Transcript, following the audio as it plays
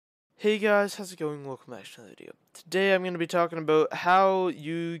Hey guys, how's it going? Welcome back to another video. Today I'm going to be talking about how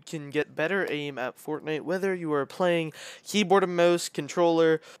you can get better aim at Fortnite, whether you are playing keyboard and mouse,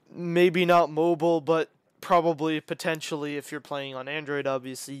 controller, maybe not mobile, but probably potentially if you're playing on Android,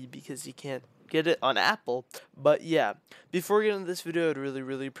 obviously, because you can't get it on Apple. But yeah, before we get into this video, I'd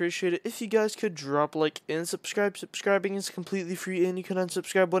really appreciate it if you guys could drop a like and subscribe. Subscribing is completely free and you can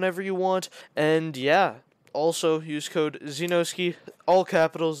unsubscribe whenever you want. And yeah, also, use code Xenoski, all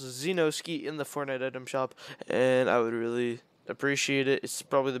capitals, Xenoski, in the Fortnite item shop, and I would really appreciate it. It's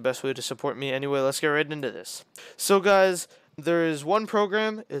probably the best way to support me. Anyway, let's get right into this. So, guys, there is one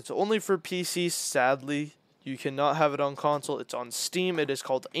program. It's only for PC, sadly. You cannot have it on console. It's on Steam. It is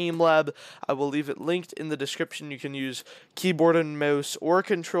called AimLab. I will leave it linked in the description. You can use keyboard and mouse or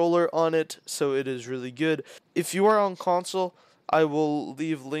controller on it, so it is really good. If you are on console, I will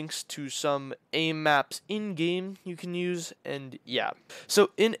leave links to some aim maps in-game you can use, and yeah.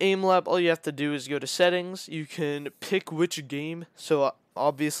 So in AimLab, all you have to do is go to settings. You can pick which game. So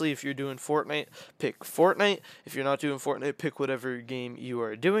obviously, if you're doing Fortnite, pick Fortnite. If you're not doing Fortnite, pick whatever game you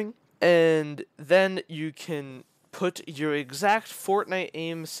are doing. And then you can put your exact Fortnite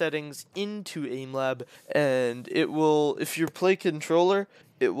aim settings into AimLab, and it will, if you play controller,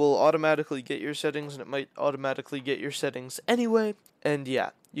 it will automatically get your settings, and it might automatically get your settings anyway. And yeah,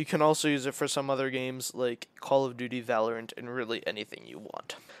 you can also use it for some other games like Call of Duty, Valorant, and really anything you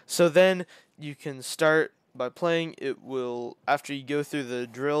want. So then you can start by playing. It will, after you go through the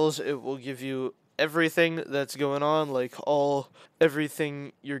drills, it will give you everything that's going on, like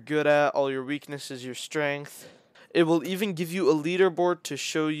everything you're good at, all your weaknesses, your strength. It will even give you a leaderboard to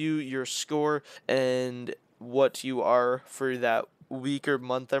show you your score and what you are for that week or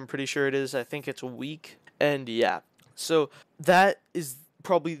month. I'm pretty sure it is. I think it's a week. And yeah, so that is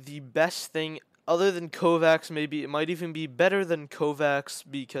probably the best thing. Other than Kovacs, maybe it might even be better than Kovacs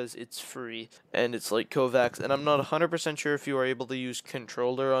because it's free and it's like Kovacs. And I'm not 100% sure if you are able to use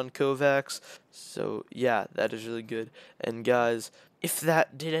controller on Kovacs. So yeah, that is really good. And guys, if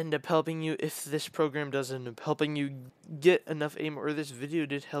that did end up helping you, if this program does end up helping you get enough aim, or this video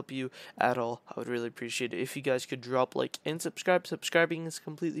did help you at all, I would really appreciate it if you guys could drop like and subscribe. Subscribing is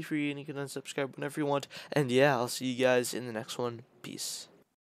completely free and you can unsubscribe whenever you want. And yeah, I'll see you guys in the next one. Peace.